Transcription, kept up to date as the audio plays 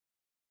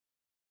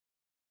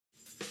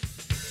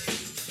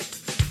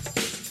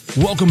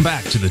Welcome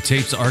back to the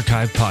Tapes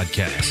Archive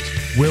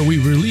podcast, where we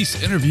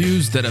release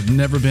interviews that have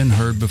never been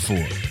heard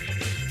before.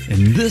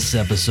 In this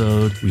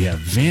episode, we have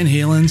Van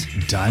Halen's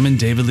Diamond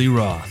David Lee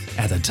Roth.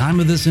 At the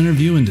time of this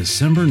interview in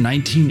December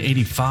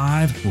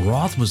 1985,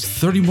 Roth was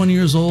 31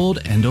 years old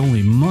and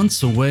only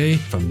months away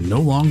from no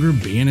longer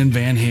being in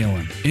Van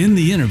Halen. In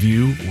the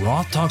interview,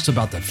 Roth talks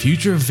about the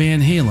future of Van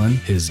Halen,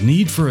 his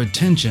need for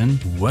attention,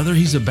 whether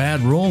he's a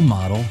bad role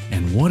model,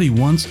 and what he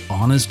wants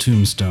on his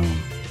tombstone.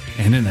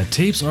 And in a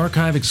Tapes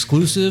Archive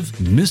exclusive,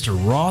 Mr.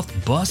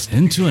 Roth busts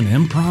into an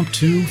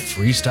impromptu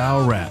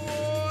freestyle rap.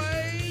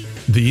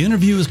 The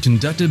interview is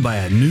conducted by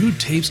a new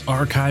Tapes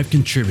Archive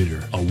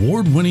contributor,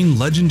 award-winning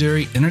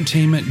legendary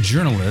entertainment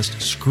journalist,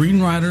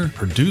 screenwriter,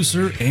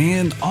 producer,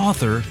 and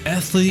author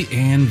Ethlie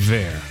Ann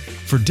Vare.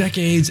 For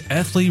decades,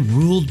 Ethlie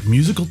ruled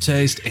musical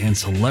taste and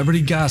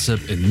celebrity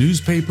gossip in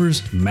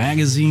newspapers,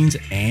 magazines,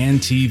 and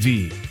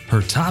TV.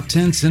 Her top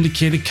 10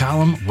 syndicated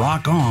column,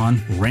 Rock On,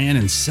 ran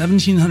in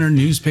 1,700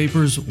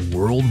 newspapers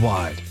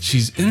worldwide.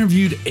 She's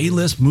interviewed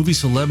A-list movie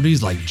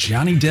celebrities like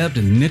Johnny Depp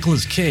and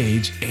Nicolas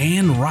Cage,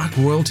 and rock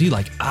royalty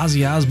like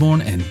Ozzy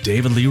Osbourne and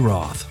David Lee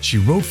Roth. She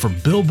wrote for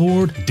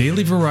Billboard,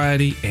 Daily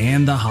Variety,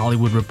 and The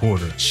Hollywood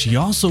Reporter. She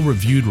also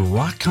reviewed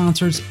rock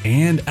concerts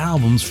and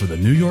albums for the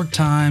New York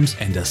Times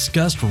and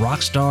discussed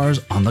rock stars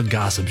on The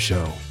Gossip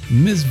Show.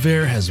 Ms.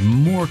 Vare has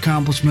more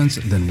accomplishments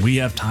than we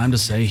have time to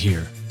say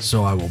here,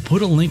 so I will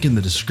put a link in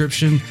the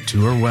description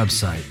to her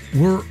website.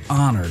 We're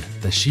honored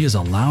that she is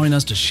allowing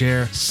us to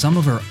share some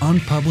of her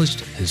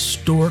unpublished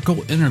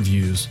historical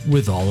interviews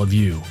with all of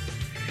you.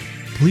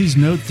 Please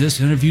note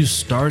this interview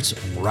starts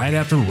right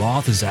after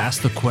Roth is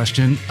asked the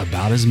question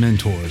about his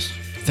mentors.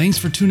 Thanks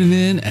for tuning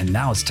in, and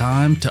now it's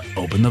time to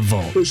open the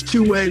vault. There's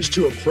two ways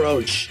to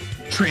approach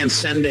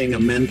transcending a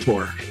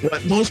mentor.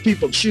 What most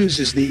people choose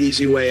is the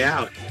easy way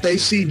out. They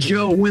see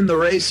Joe win the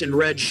race in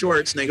red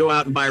shorts, and they go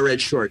out and buy red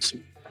shorts.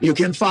 You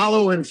can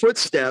follow in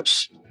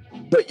footsteps,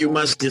 but you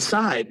must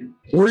decide,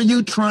 were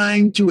you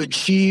trying to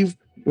achieve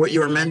what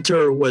your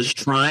mentor was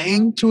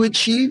trying to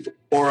achieve,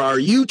 or are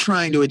you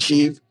trying to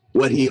achieve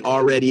what he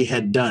already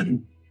had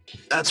done?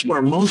 That's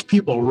where most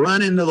people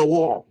run into the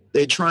wall.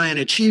 They try and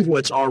achieve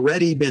what's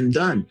already been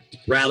done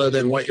rather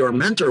than what your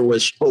mentor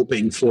was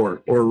hoping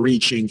for or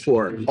reaching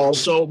for.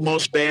 Also,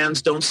 most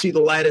bands don't see the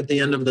light at the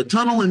end of the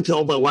tunnel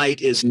until the light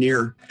is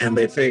near, and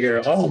they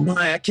figure, oh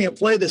my, I can't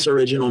play this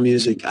original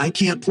music. I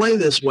can't play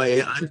this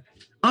way.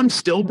 I'm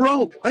still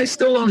broke. I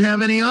still don't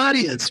have any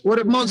audience. What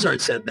if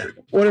Mozart said that?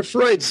 What if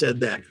Freud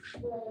said that?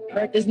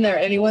 Isn't there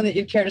anyone that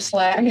you'd care to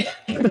slag?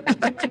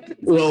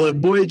 Well, if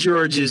Boy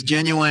George is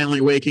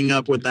genuinely waking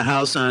up with the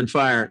house on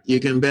fire,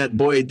 you can bet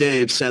Boy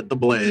Dave set the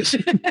blaze.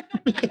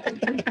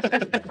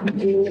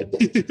 Only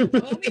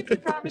if you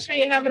promise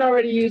me you haven't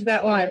already used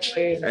that line,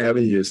 please. I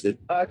haven't used it.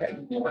 Okay.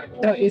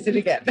 Don't use it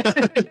again.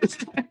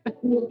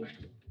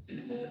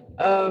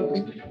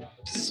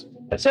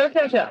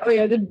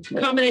 The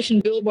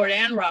combination Billboard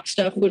and rock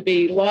stuff would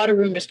be a lot of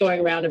rumors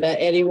going around about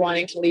Eddie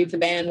wanting to leave the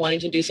band, wanting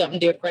to do something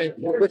different,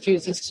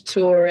 refuses to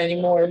tour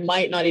anymore,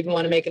 might not even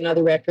want to make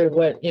another record.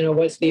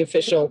 What's the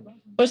official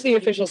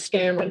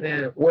scam on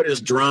that? What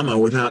is drama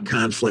without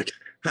conflict?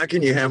 How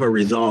can you have a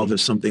resolve if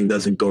something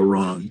doesn't go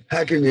wrong?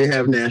 How can you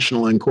have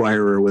National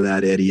Enquirer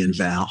without Eddie and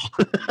Val?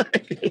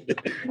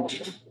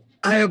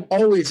 I have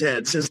always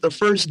had, since the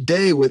first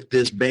day with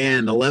this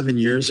band 11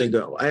 years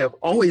ago, I have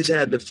always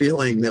had the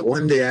feeling that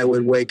one day I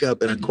would wake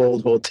up in a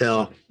cold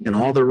hotel and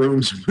all the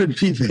rooms would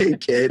be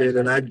vacated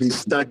and I'd be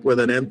stuck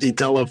with an empty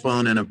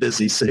telephone and a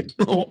busy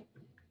signal.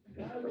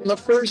 The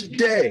first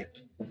day,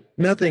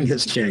 nothing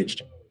has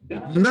changed.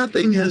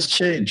 Nothing has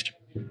changed.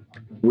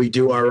 We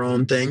do our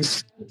own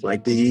things,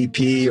 like the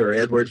EP or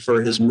Edward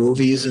for his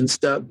movies and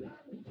stuff,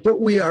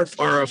 but we are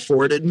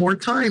afforded more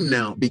time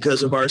now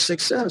because of our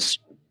success.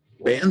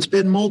 Band's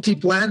been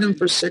multi-platinum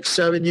for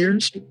 6-7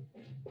 years.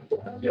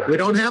 We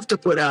don't have to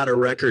put out a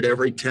record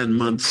every 10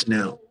 months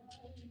now.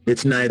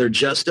 It's neither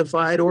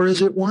justified or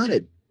is it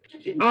wanted.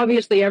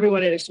 Obviously,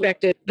 everyone had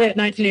expected that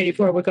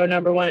 1984 would go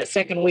number one its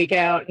second week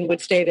out and would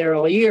stay there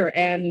all year,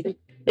 and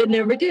it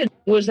never did.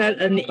 Was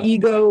that an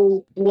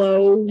ego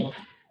blow?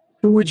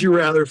 Who would you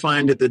rather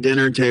find at the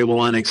dinner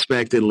table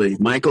unexpectedly,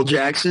 Michael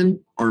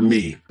Jackson or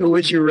me? Who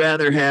would you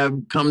rather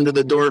have come to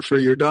the door for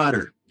your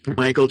daughter?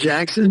 Michael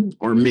Jackson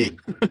or me?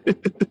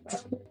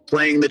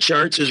 Playing the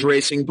charts is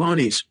racing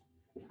ponies.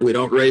 We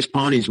don't race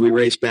ponies, we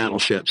race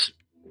battleships.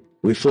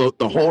 We float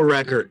the whole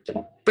record.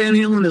 Van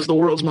Halen is the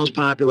world's most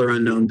popular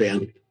unknown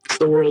band. It's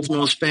the world's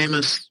most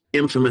famous,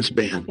 infamous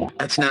band.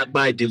 That's not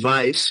by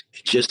device.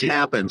 It just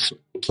happens.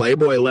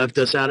 Playboy left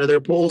us out of their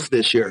polls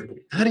this year.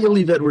 How do you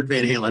leave Edward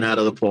Van Halen out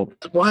of the poll?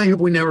 Why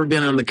have we never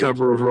been on the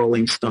cover of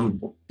Rolling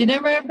Stone? You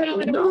never have been on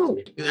the No,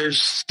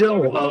 there's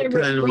still all kind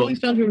of... Rolling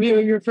Stone's review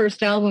of your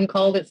first album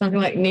called it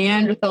something like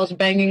Neanderthals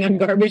banging on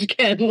garbage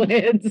can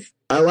lids.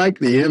 I like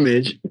the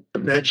image.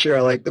 I'm not sure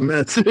I like the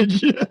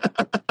message.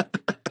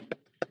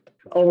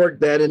 I'll work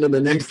that into the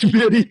next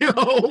video.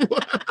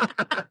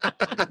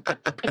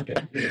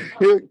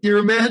 You're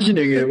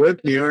imagining it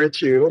with me,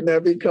 aren't you? Wouldn't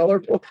that be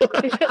colorful?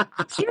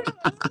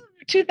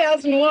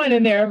 2001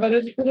 in there, but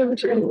it's whatever.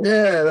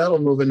 Yeah, that'll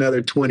move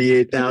another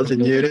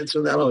 28,000 units,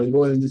 and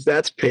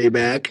that's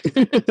payback.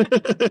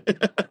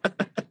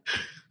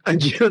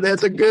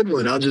 That's a good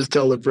one. I'll just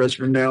tell the press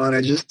from now on.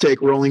 I just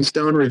take Rolling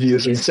Stone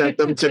reviews and set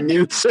them to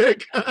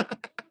music.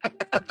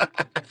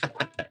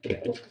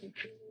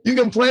 You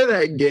can play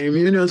that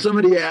game.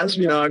 Somebody asked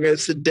me, I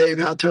said, Dave,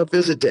 how tough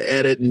is it to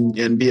edit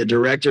and be a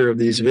director of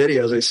these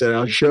videos? I said,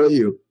 I'll show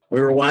you. We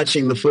were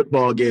watching the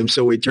football game,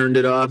 so we turned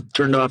off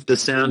the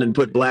sound and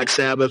put Black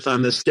Sabbath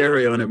on the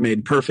stereo, and it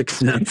made perfect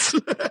sense.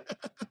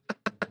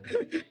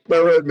 My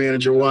road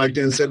manager walked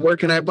in and said, where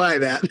can I buy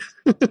that?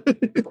 I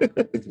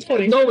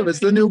told him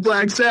it's the new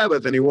Black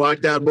Sabbath, and he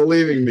walked out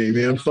believing me,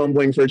 man,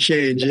 fumbling for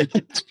change in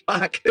his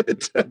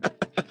pocket.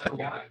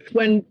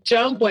 When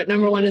Jump went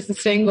number one as a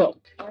single,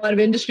 a lot of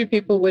industry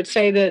people would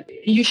say that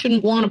you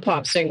shouldn't want a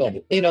pop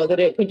single, that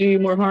it could do you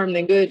more harm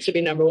than good to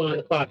be number one on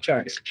the pop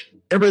charts.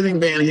 Everything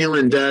Van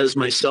Halen does,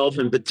 myself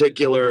in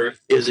particular,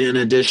 is in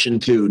addition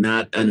to,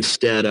 not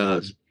instead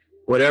of.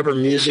 Whatever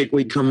music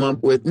we come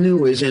up with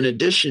new is in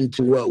addition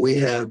to what we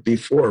have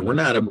before. We're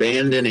not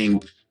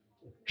abandoning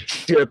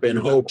ship in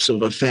hopes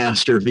of a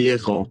faster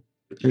vehicle.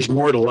 There's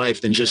more to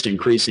life than just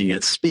increasing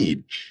its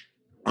speed.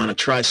 Want to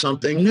try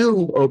something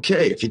new?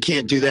 Okay. If you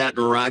can't do that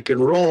in rock and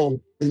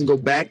roll, then go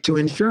back to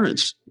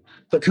insurance.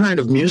 The kind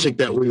of music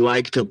that we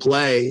like to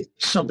play,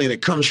 something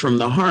that comes from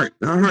the heart.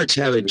 Our hearts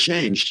haven't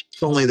changed.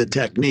 It's only the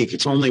technique.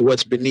 It's only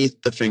what's beneath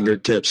the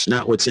fingertips,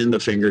 not what's in the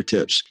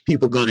fingertips.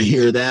 People are going to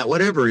hear that,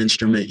 whatever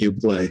instrument you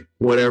play,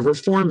 whatever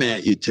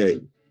format you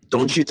take.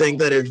 Don't you think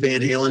that if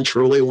Van Halen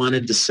truly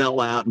wanted to sell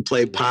out and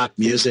play pop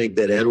music,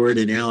 that Edward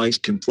and Alex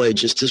can play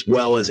just as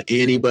well as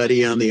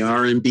anybody on the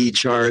R&B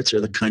charts or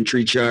the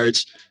country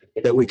charts,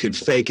 that we could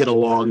fake it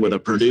along with a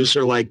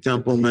producer like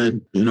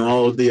Templeman and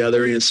all of the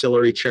other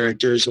ancillary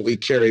characters that we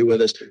carry with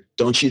us?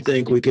 Don't you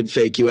think we could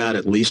fake you out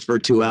at least for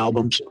 2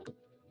 albums?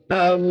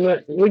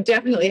 We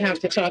definitely have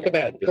to talk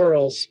about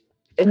girls.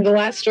 In the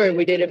last story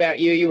we did about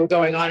you were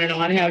going on and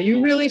on how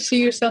you really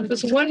see yourself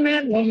as a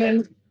one-man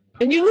woman,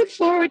 and you look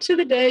forward to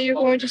the day you're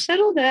going to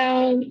settle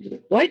down,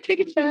 white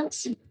picket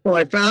fence. Well,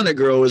 I found a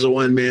girl who was a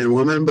one-man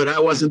woman, but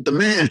I wasn't the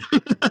man.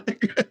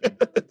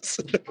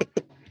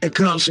 It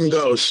comes and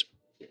goes.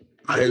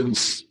 I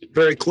was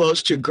very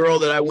close to a girl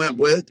that I went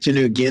with to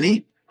New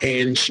Guinea,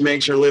 and she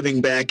makes her living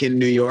back in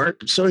New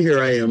York. So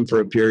here I am for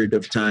a period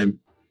of time.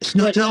 It's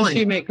no telling. What did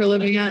she make her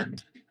living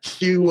at?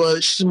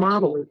 She's a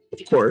model,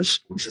 of course.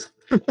 Is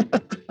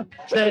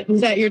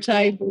that your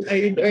type?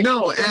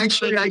 No,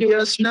 actually, I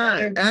guess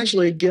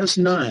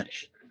not.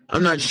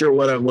 I'm not sure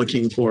what I'm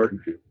looking for,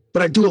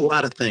 but I do a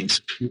lot of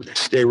things. I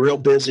stay real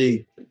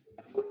busy,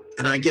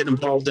 and I get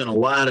involved in a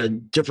lot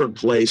of different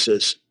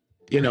places.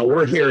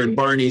 We're here in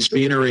Barney's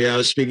Beanery. I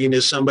was speaking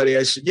to somebody.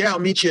 I said, yeah, I'll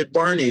meet you at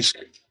Barney's.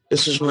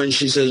 This is when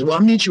she says, well,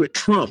 I'll meet you at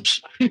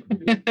Trump's. I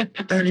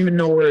don't even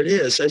know where it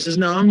is. I says,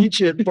 no, I'll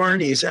meet you at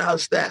Barney's.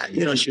 How's that?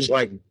 She was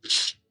like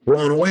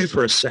blown away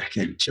for a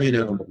second.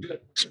 So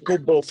go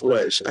both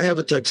ways. I have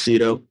a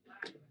tuxedo.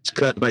 It's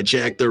cut by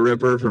Jack the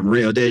Ripper from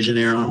Rio de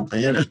Janeiro.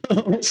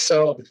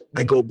 So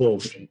I go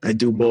both. I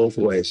do both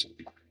ways.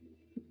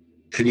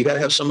 And you got to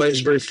have somebody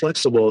who's very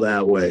flexible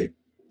that way,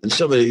 and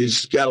somebody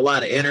who's got a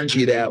lot of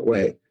energy that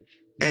way.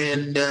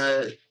 And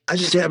I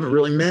just haven't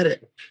really met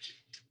it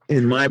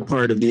in my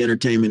part of the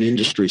entertainment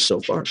industry so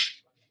far.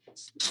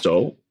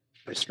 So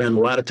I spend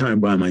a lot of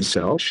time by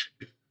myself.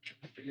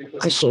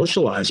 I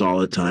socialize all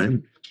the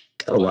time.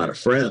 Got a lot of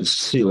friends,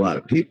 see a lot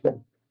of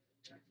people.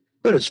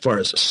 But as far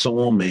as a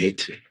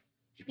soulmate,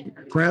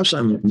 perhaps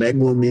I'm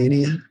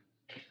megalomania.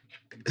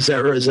 Is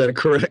that a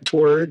correct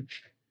word?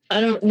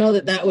 I don't know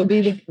that would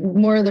be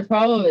more of the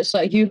problem. It's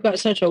like you've got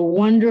such a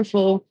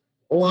wonderful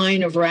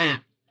line of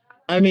rap.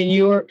 I mean,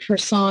 your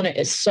persona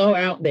is so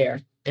out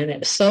there, and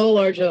it's so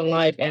larger than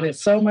life, and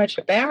it's so much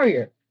a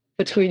barrier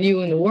between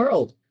you and the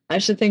world. I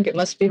should think it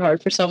must be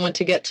hard for someone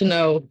to get to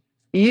know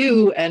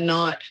you and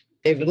not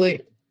David Lee.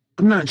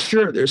 I'm not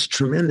sure. There's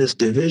tremendous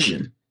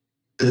division.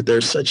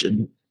 There's such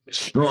a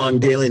strong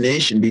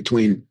delineation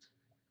between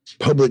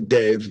public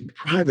Dave and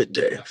private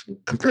Dave.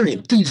 I'm very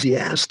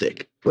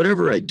enthusiastic.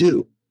 Whatever I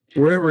do,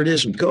 wherever it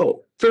is we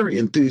go, very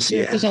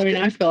enthusiastic. I mean,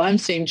 I feel I'm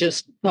seeing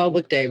just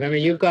public Dave. I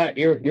mean, you've got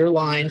your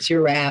lines,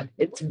 your rap.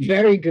 It's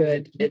very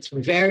good. It's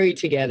very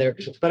together,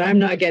 but I'm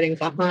not getting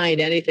behind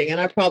anything, and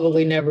I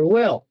probably never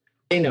will,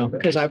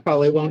 because I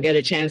probably won't get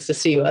a chance to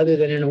see you other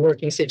than in a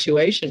working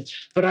situation.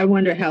 But I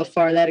wonder how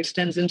far that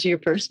extends into your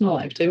personal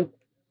life, too.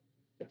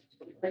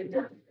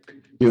 The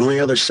only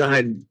other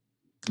side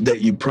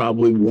that you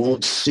probably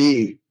won't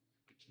see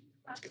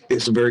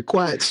is a very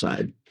quiet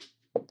side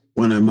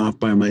when I'm off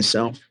by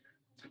myself.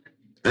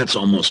 That's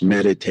almost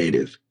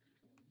meditative.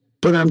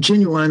 But I'm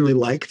genuinely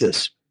like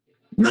this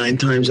 9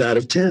 times out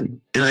of 10.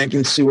 And I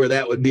can see where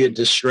that would be a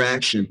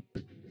distraction.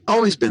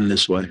 Always been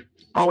this way.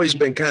 Always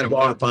been kind of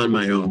off on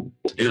my own,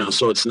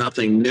 so it's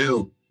nothing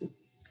new.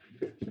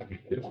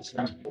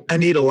 I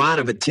need a lot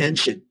of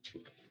attention.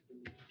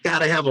 got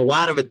to have a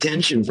lot of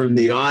attention from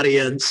the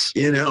audience,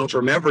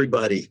 from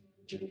everybody.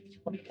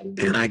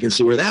 And I can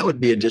see where that would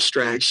be a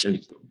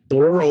distraction. The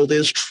world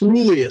is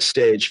truly a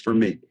stage for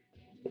me.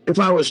 If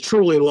I was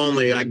truly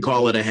lonely, I'd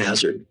call it a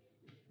hazard.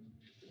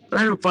 But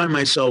I don't find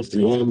myself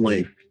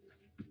lonely.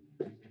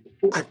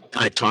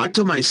 I talk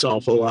to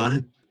myself a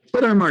lot,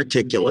 but I'm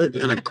articulate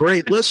and a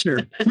great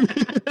listener.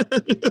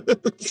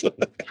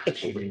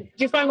 Do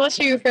you find most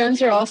of your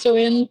friends are also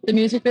in the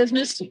music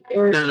business?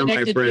 Or none of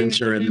my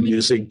friends are in the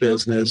music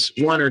business.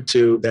 One or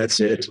two, that's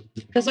it.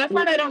 Because I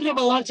find I don't have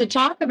a lot to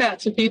talk about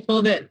to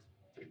people that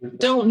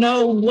don't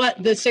know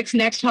what the 6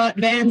 next hot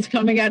bands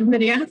coming out of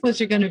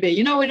Minneapolis are going to be.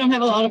 We don't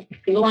have a lot of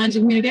lines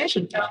of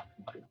communication.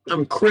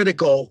 I'm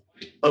critical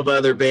of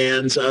other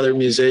bands, other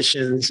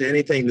musicians,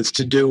 anything that's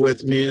to do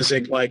with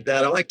music like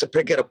that. I like to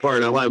pick it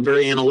apart. I'm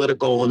very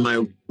analytical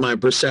in my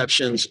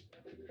perceptions.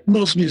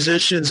 Most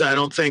musicians, I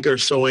don't think, are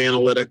so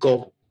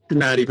analytical,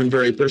 not even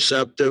very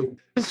perceptive.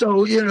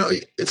 So,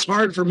 it's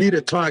hard for me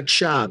to talk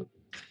shop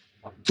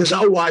because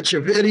I'll watch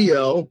a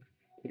video,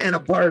 and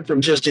apart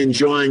from just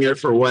enjoying it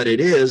for what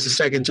it is, the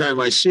second time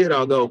I see it,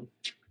 I'll go,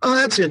 oh,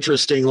 that's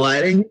interesting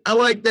lighting. I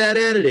like that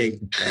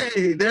editing.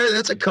 Hey,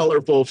 that's a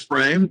colorful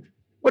frame.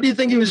 What do you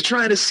think he was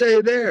trying to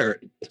say there?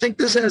 You think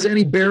this has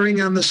any bearing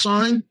on the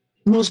song?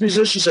 Most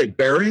musicians say,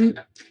 bearing?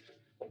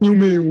 You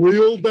mean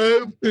real,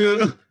 babe?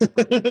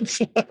 It's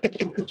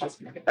like,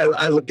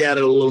 I look at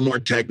it a little more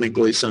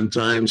technically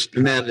sometimes,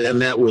 and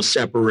that will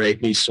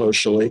separate me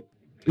socially.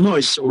 I'm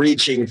always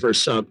reaching for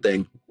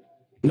something.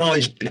 I'm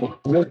always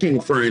looking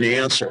for an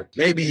answer.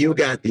 Maybe you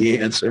got the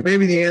answer.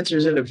 Maybe the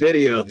answer's in a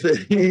video.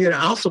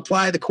 I'll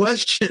supply the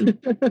question.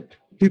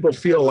 People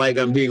feel like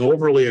I'm being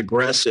overly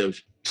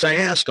aggressive. So I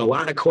ask a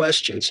lot of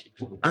questions.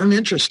 I'm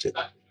interested.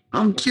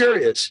 I'm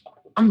curious.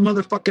 I'm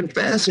motherfucking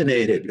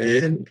fascinated,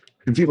 man.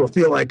 And people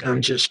feel like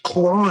I'm just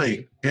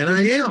clawing, and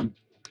I am.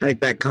 I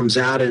think that comes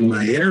out in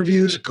my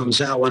interviews. It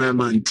comes out when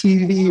I'm on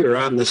TV or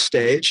on the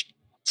stage.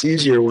 It's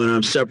easier when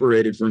I'm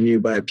separated from you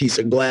by a piece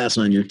of glass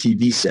on your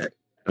TV set.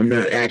 I'm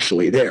not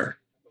actually there.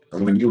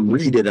 And when you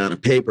read it on a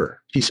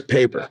piece of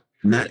paper,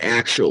 I'm not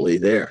actually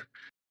there.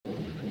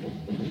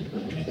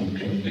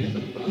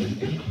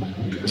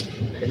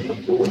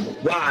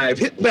 Live,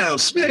 hit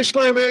bounce, smash,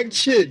 climax,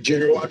 shit,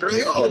 Junior Walker,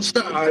 the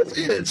All-Stars,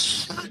 it's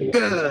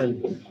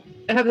shotgun.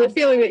 I have the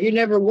feeling that you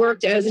never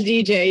worked as a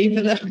DJ,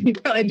 even though you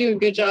probably do a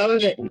good job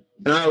of it.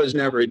 I was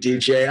never a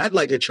DJ. I'd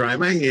like to try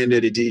my hand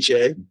at a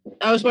DJ.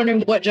 I was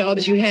wondering what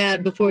jobs you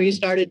had before you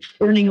started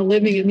earning a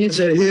living in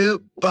music. I said,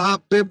 hip,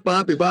 bop, bip,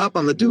 boppy, bop.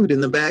 I'm the dude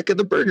in the back of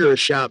the burger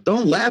shop.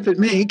 Don't laugh at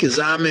me because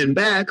I'm in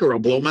back or I'll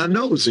blow my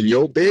nose in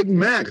your Big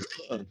Mac.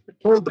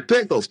 Hold the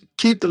pickles.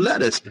 Keep the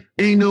lettuce.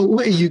 Ain't no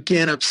way you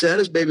can't upset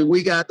us, baby.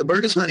 We got the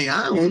burgers, honey.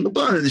 I own the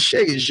bun. The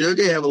shaking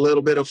sugar. Have a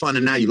little bit of fun.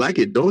 And now you like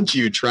it, don't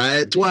you? Try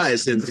it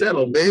twice and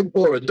settle, babe,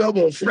 for a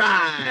double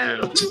fry.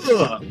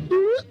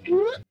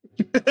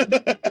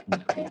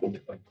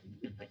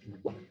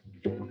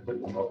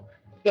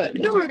 But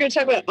no, we're going to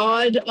talk about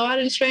odd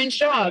and strange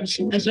jobs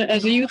as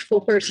a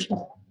youthful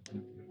person.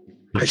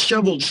 I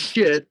shoveled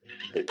shit.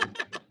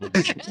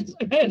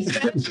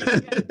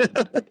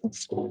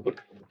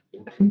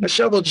 I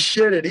shoveled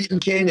shit at Eaton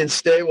Canyon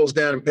Stables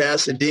down in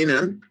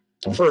Pasadena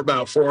for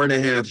about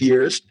 4.5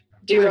 years.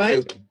 Do you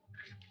write?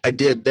 I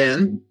did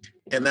then.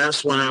 And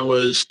that's when I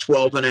was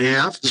 12 and a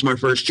half. This is my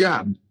first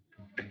job.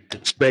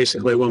 It's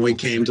basically when we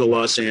came to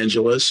Los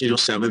Angeles,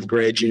 7th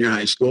grade, junior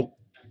high school.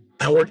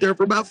 I worked there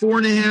for about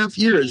 4.5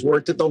 years.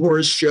 Worked at the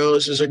horse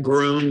shows as a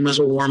groom, as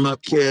a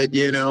warm-up kid,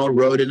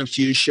 rode in a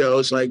few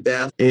shows like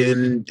that.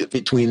 And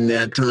between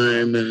that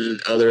time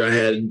and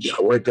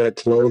I worked at a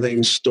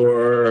clothing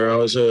store. I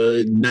was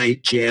a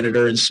night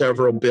janitor in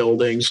several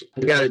buildings.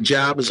 I got a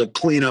job as a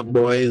cleanup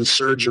boy in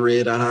surgery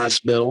at a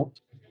hospital.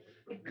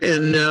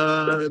 And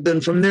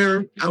then from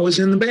there, I was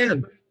in the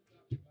band.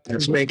 I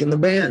was making the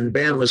band. The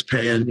band was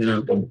paying,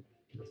 So,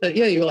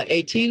 yeah, you were like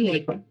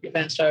 18 when the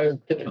band started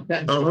doing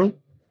that. Uh-huh.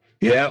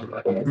 Yeah,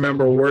 I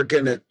remember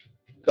working at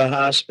the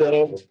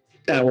hospital.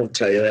 I won't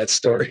tell you that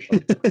story.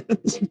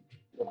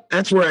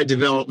 That's where I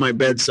developed my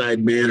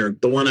bedside manner,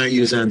 the one I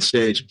use on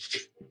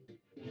stage.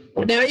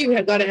 Now you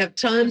have got to have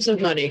tons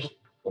of money.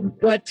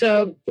 But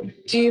do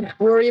you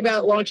worry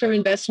about long-term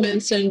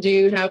investments, and do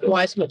you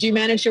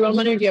manage your own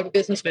money, or do you have a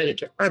business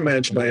manager? I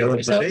manage my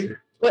own money.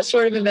 What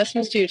sort of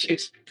investments do you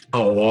choose?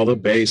 Oh, all the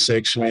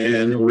basics,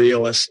 man,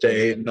 real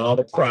estate and all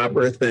the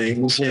proper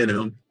things,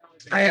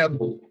 I have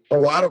a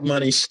lot of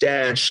money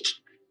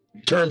stashed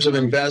in terms of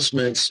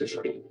investments,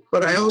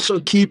 but I also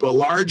keep a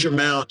large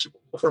amount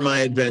for my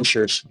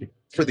adventures,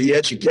 for the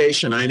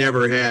education I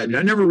never had.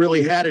 I never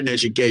really had an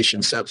education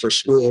except for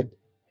school.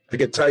 I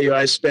could tell you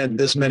I spent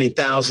this many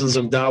thousands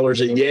of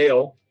dollars at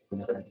Yale,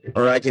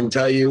 or I can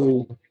tell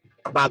you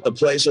about the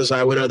places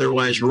I would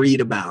otherwise read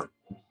about.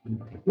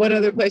 What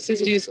other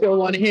places do you still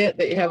want to hit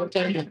that you haven't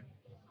done yet?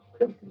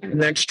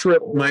 Next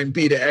trip might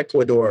be to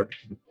Ecuador.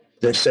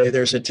 They say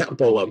there's a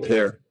temple up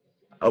there,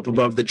 up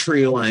above the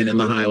tree line in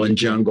the highland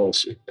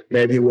jungles.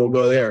 Maybe we'll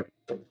go there.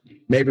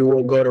 Maybe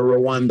we'll go to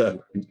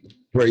Rwanda.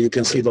 where you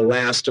can see the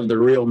last of the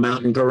real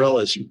mountain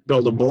gorillas. You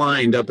build a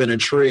blind up in a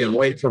tree and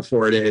wait for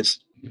 4 days.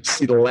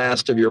 See the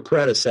last of your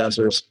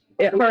predecessors.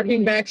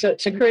 Harking back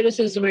to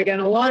criticism again,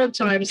 a lot of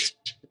times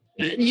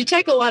you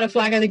take a lot of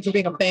flack, I think, for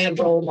being a bad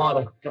role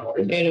model.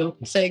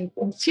 Saying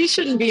she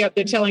shouldn't be up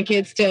there telling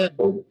kids to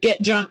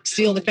get drunk,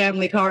 steal the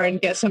family car,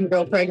 and get some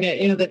girl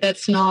pregnant.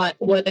 That's not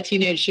what a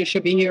teenager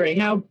should be hearing.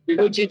 How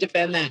would you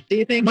defend that? Do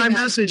you think my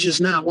message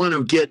is not one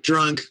of get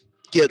drunk,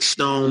 get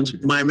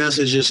stoned? My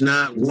message is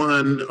not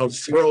one of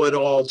throw it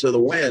all to the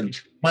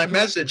wind. My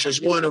message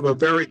is one of a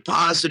very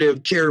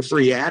positive,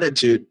 carefree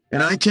attitude.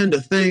 And I tend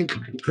to think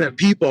that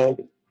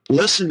people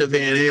listen to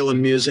Van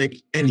Halen music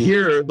and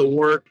hear the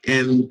work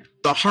and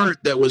the heart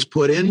that was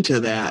put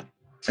into that.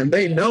 And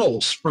they know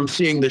from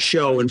seeing the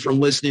show and from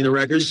listening to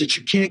records that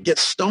you can't get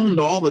stoned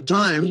all the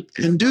time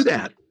and do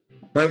that.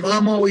 My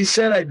mom always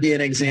said I'd be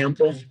an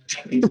example.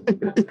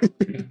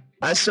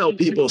 I sell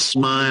people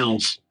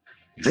smiles.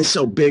 I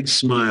sell big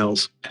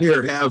smiles.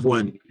 Here, have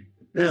one.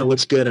 Yeah, it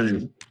looks good on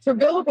you. For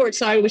Billboard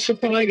side, we should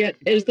probably get,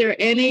 is there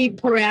any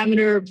time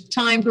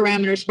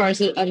parameter as far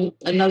as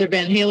another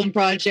Van Halen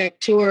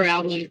project, tour,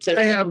 album,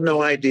 etc.? I have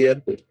no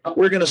idea.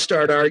 We're going to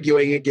start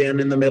arguing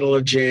again in the middle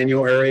of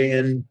January,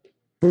 and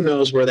who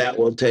knows where that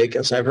will take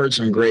us. I've heard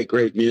some great,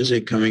 great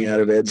music coming out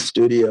of Ed's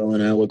studio,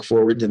 and I look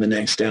forward to the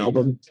next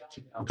album.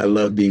 I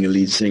love being a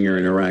lead singer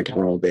in a rock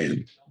and roll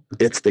band.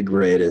 It's the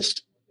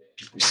greatest.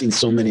 I've seen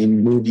so many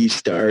movie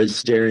stars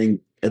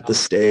staring at the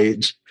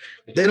stage.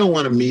 They don't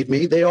want to meet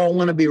me. They all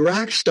want to be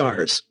rock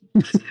stars.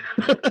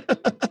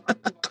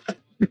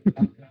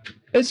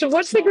 So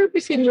what's the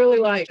groupie scene really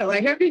like?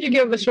 Like, how could you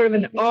give us sort of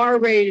an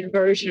R-rated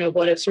version of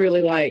what it's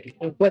really like,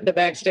 what the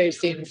backstage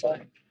scene is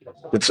like?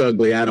 It's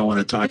ugly. I don't want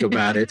to talk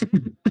about it.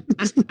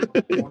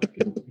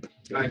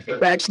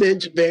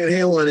 Backstage Van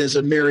Halen is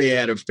a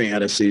myriad of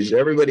fantasies.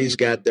 Everybody's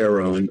got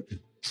their own.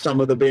 Some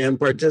of the band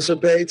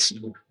participates,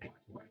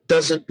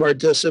 doesn't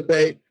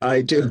participate.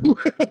 I do.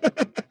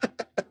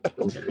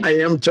 I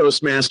am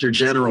Toastmaster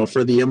General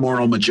for the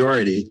immoral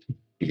majority.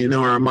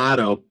 Our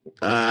motto.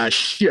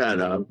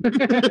 Shut up.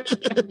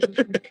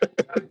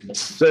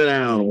 Sit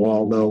down,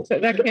 Waldo. So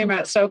that came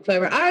out so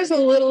clever. I was a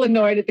little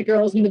annoyed at the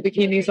girls in the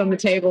bikinis on the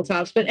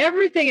tabletops, but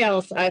everything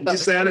else I thought.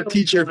 Is that a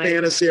teacher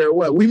fantasy or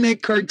what? We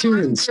make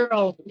cartoons.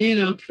 Girl,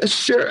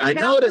 Sure, I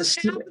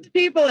noticed. Half the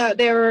people out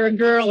there are a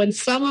girl, and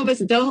some of us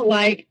don't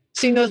like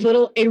seeing those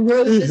little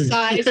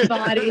eroticized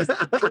bodies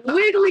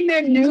wiggling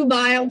their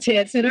nubile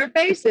tits in our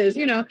faces.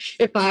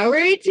 If I were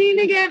 18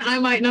 again, I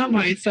might not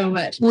mind so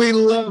much. We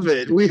love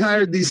it. We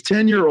hired these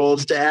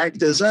 10-year-olds to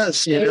act as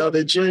us,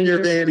 the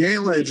junior Van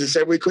Halens, and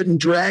said we couldn't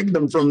drag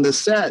them from the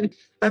set.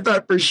 I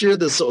thought for sure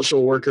the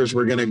social workers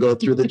were going to go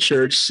through the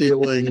church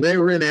ceiling. They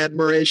were in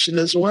admiration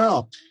as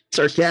well. It's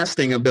our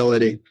casting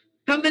ability.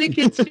 How many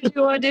kids did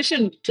you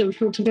audition to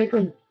pick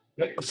them?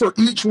 For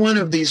each one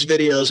of these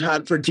videos,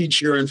 Hot for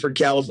Teacher and for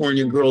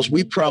California Girls,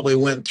 we probably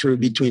went through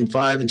between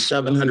 500 and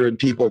 700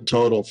 people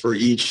total for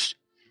each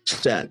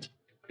set.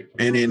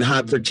 And in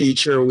Hot for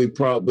Teacher, we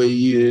probably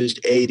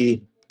used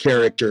 80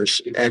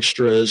 characters,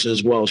 extras,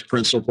 as well as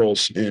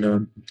principals.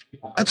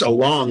 That's a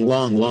long,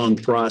 long, long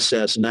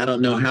process. And I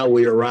don't know how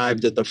we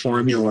arrived at the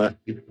formula.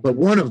 But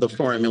one of the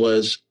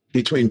formulas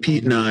between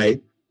Pete and I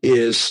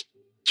is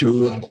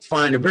to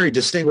find a very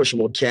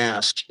distinguishable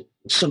cast.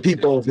 Some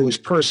people whose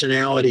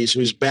personalities,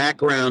 whose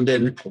background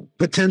and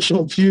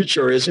potential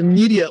future is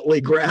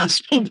immediately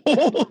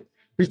graspable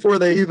before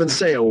they even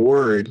say a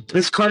word.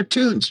 It's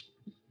cartoons.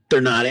 They're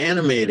not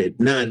animated,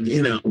 not,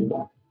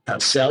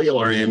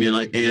 cellular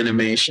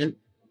animation.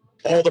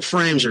 All the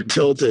frames are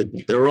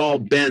tilted. They're all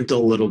bent a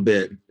little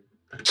bit.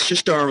 It's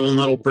just our own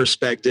little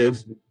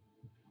perspective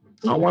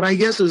on what I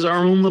guess is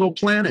our own little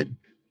planet.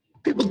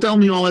 People tell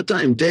me all the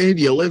time, Dave,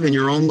 you live in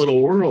your own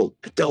little world.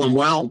 I tell them,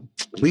 well,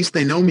 at least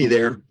they know me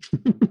there.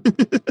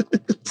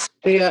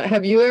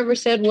 Have you ever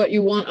said what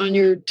you want on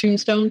your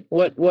tombstone?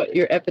 What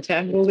your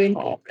epitaph will be?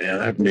 Oh, man,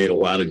 I've made a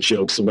lot of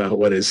jokes about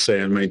what I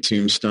say on my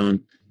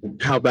tombstone.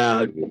 How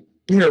about,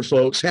 here,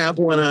 folks, have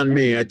one on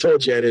me. I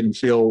told you I didn't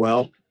feel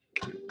well.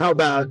 How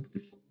about,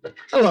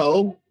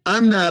 hello,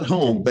 I'm not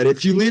home, but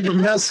if you leave a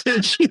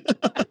message...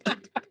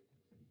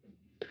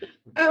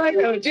 I like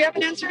that. Do you have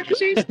an answering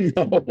machine?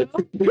 No.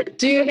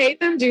 Do you hate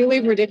them? Do you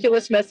leave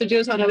ridiculous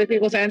messages on other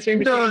people's answering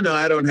machines? No,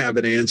 I don't have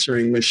an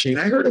answering machine.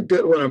 I heard a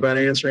good one about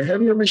answering.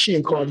 Have your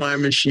machine call my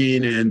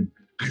machine, and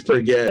I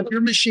forget. Have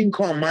your machine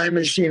call my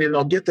machine, and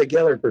they'll get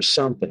together for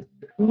something.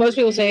 Most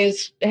people say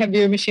is have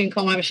your machine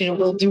call my machine, and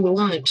we'll do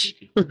lunch.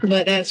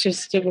 But that's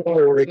just typical.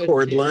 We'll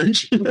record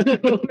lunch.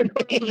 No,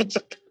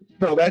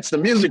 that's the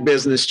music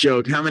business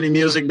joke. How many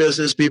music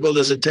business people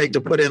does it take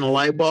to put in a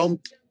light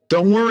bulb?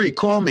 Don't worry,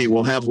 call me.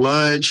 We'll have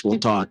lunch. We'll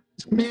talk.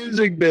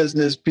 Music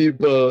business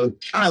people.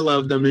 I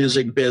love the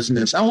music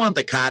business. I want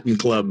the Cotton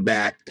Club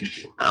back.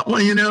 I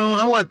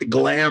want the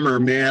glamour,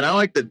 man. I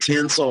like the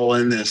tinsel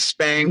and the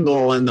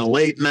spangle and the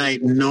late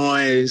night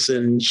noise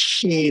and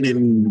sheen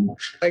and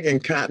like in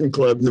Cotton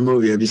Club, the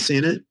movie. Have you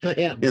seen it?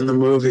 Yeah. In the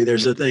movie,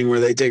 there's a thing where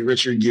they take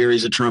Richard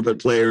Gere's a trumpet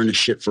player and a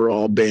shit for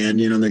all band.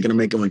 They're going to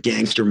make him a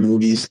gangster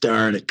movie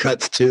star, and it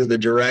cuts to the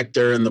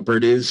director and the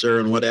producer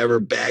and whatever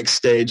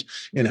backstage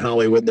in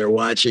Hollywood. They're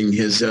watching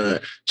his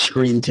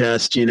screen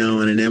test, in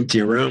an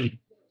empty room.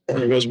 And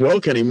he goes, well,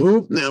 can he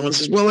move? And that one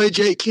says, well,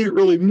 AJ, he can't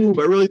really move.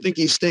 I really think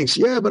he stinks.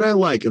 Yeah, but I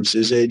like him,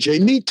 says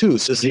AJ. Me too,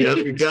 says the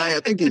other guy. I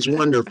think he's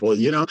wonderful,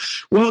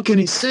 Well, can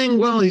he sing?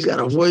 Well, he's got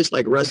a voice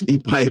like Rusty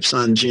Pipes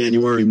on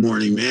January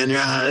morning, man.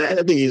 Yeah, I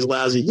think he's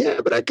lousy.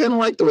 Yeah, but I kind of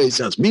like the way he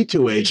sounds. Me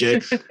too,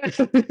 AJ.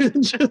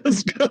 It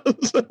just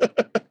goes.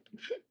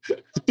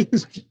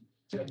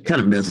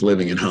 Kind of miss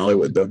living in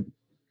Hollywood, though.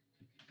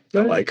 I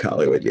like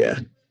Hollywood, yeah.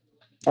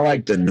 I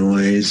like the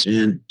noise,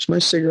 man. Is my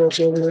cigarettes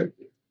over there?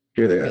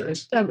 Here they are.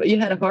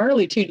 You had a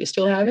Harley, too. Do you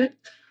still have it?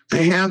 I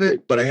have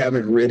it, but I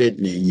haven't ridden it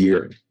in a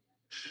year.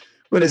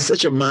 But it's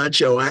such a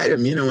macho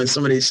item. When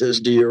somebody says,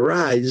 do you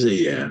ride? You say,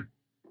 yeah.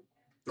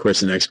 Of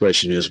course, the next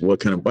question is, what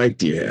kind of bike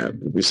do you have?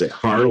 We say,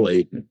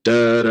 Harley.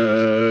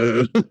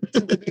 Da-da.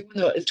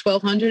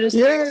 1200 is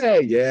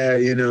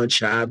Yeah.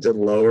 Chopped and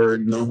lowered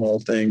and the whole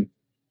thing.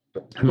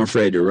 I'm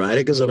afraid to ride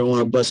it because I don't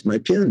want to bust my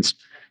pins.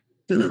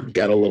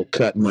 Got a little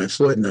cut in my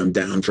foot and I'm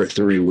down for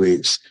 3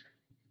 weeks.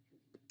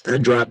 I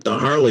dropped the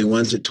Harley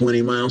once at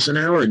 20 miles an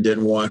hour and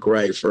didn't walk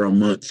right for a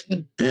month. I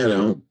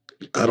don't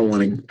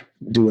want to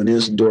do an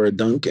Isadora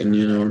Duncan,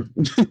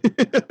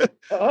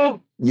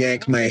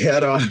 yank my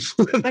head off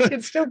I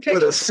can still picture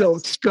with a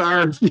silk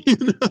scarf.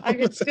 I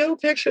can still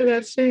picture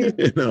that scene.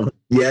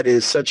 Yet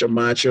is such a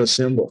macho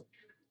symbol.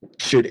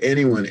 Should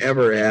anyone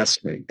ever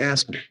ask me,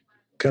 what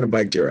kind of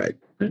bike do you ride?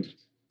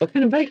 What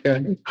kind of bike are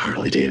you?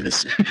 Harley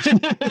Davidson.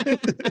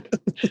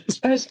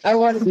 I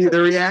want to see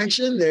the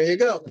reaction. There you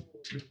go.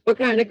 What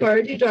kind of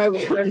car do you drive?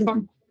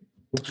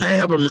 I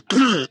have a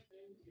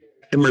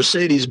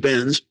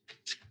Mercedes-Benz,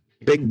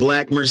 big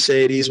black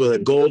Mercedes with a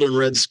golden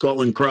red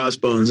skull and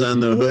crossbones on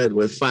the hood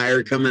with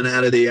fire coming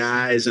out of the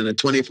eyes and a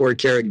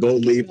 24-karat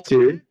gold leaf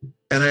tube.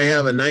 And I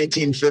have a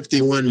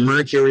 1951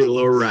 Mercury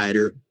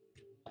lowrider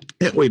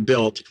that we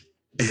built.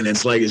 And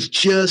it's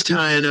just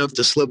high enough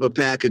to slip a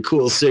pack of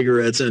cool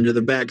cigarettes under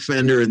the back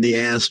fender and the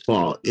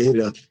asphalt.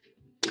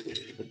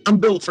 I'm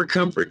built for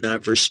comfort,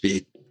 not for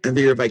speed. I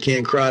figure if I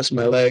can't cross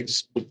my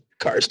legs, the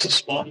car's too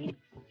small.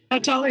 How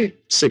tall are you?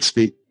 6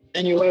 feet.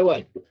 And you weigh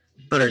what?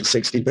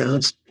 160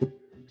 pounds.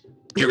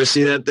 You ever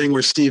see that thing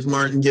where Steve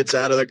Martin gets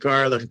out of the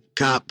car, the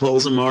cop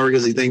pulls him over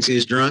because he thinks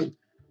he's drunk?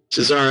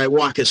 Says, all right,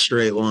 walk a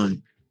straight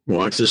line.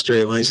 Walks a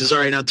straight line. He says, all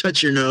right, now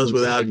touch your nose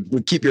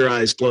keep your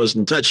eyes closed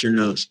and touch your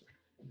nose.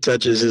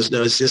 Touches his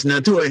nose. He says, now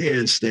do a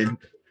handstand.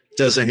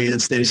 Does a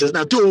handstand. He says,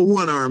 now do a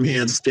one-arm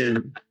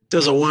handstand.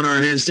 Does a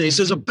one-arm handstand. He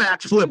says, a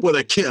backflip with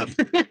a kip.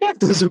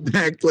 Does a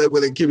backflip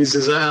with a kip. He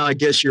says, I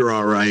guess you're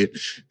all right.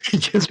 He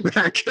gets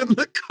back in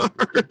the car.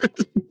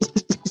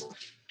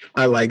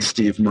 I like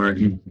Steve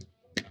Martin.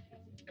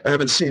 I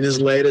haven't seen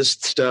his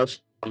latest stuff.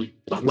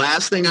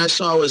 Last thing I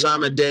saw was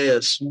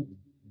Amadeus.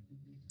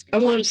 I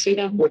want to see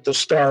that. With the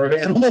star of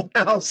Animal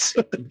House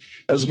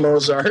as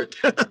Mozart.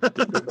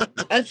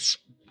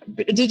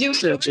 Did you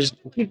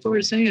people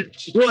were saying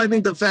it? Well, I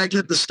think the fact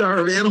that the star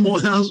of Animal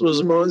House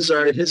was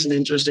Mozart is an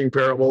interesting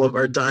parable of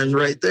our time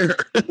right there.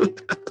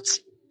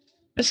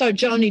 I saw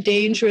Johnny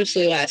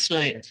Dangerously last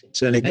night.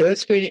 Is any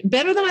good?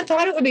 Better than I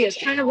thought it would be.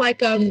 It's kind of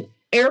like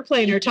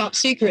Airplane or Top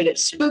Secret. It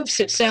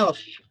spoofs itself.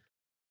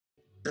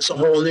 There's a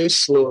whole new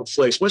slew of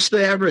flicks. What's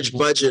the average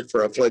budget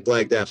for a flick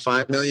like that?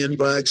 $5 million?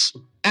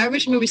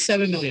 Average movie,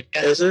 $7 million.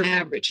 Is it?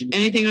 Average.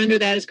 Anything under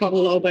that is called a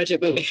low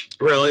budget movie.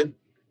 Really?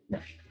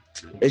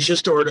 It's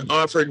just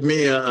offered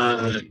me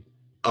a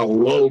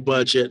low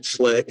budget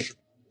flick.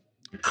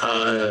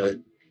 I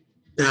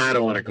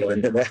don't want to go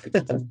into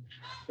that.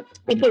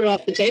 I'll put it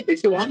off the tape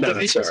if you want.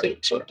 No, sorry.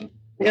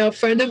 A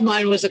friend of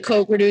mine was a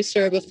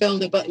co-producer of a film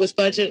that was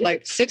budgeted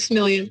like $6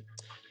 million.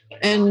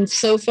 And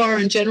so far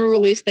in general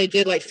release, they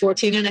did like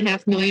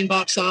 $14.5 million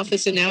box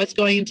office, and now it's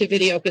going into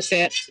video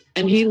cassette.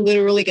 And he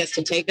literally gets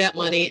to take that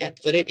money and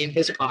put it in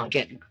his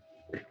pocket.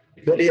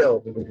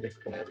 Video.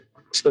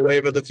 It's the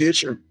wave of the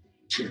future.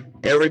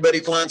 Everybody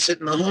wants it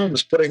in the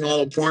homes, putting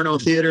all the porno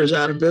theaters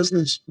out of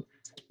business.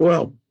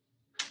 Well,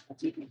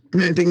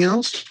 anything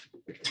else?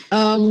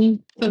 So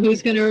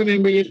who's going to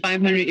remember you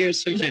 500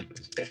 years from now?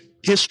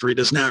 History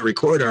does not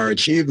record our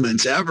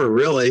achievements ever,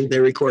 really. They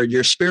record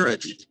your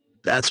spirit.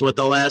 That's what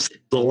the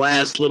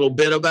last little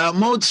bit about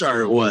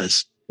Mozart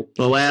was.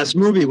 The last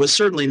movie was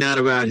certainly not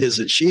about his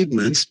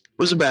achievements. It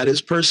was about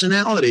his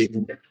personality.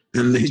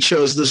 And they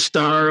chose the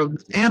star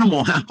of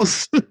Animal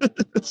House.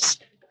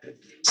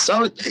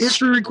 So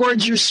history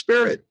records your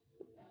spirit.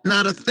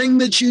 Not a thing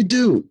that you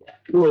do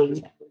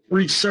will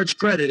reach such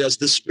credit as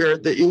the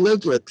spirit that you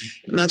lived with.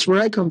 And that's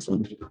where I come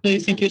from. Do you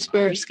think your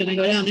spirit's going to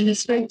go down in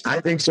history? I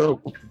think so.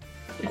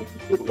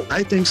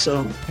 I think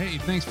so. Hey,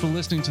 thanks for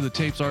listening to the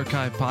Tapes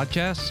Archive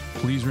podcast.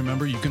 Please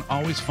remember you can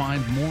always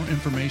find more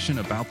information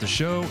about the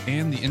show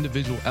and the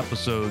individual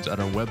episodes at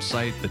our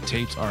website,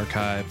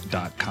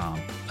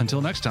 thetapesarchive.com.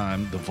 Until next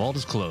time, the vault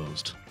is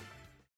closed.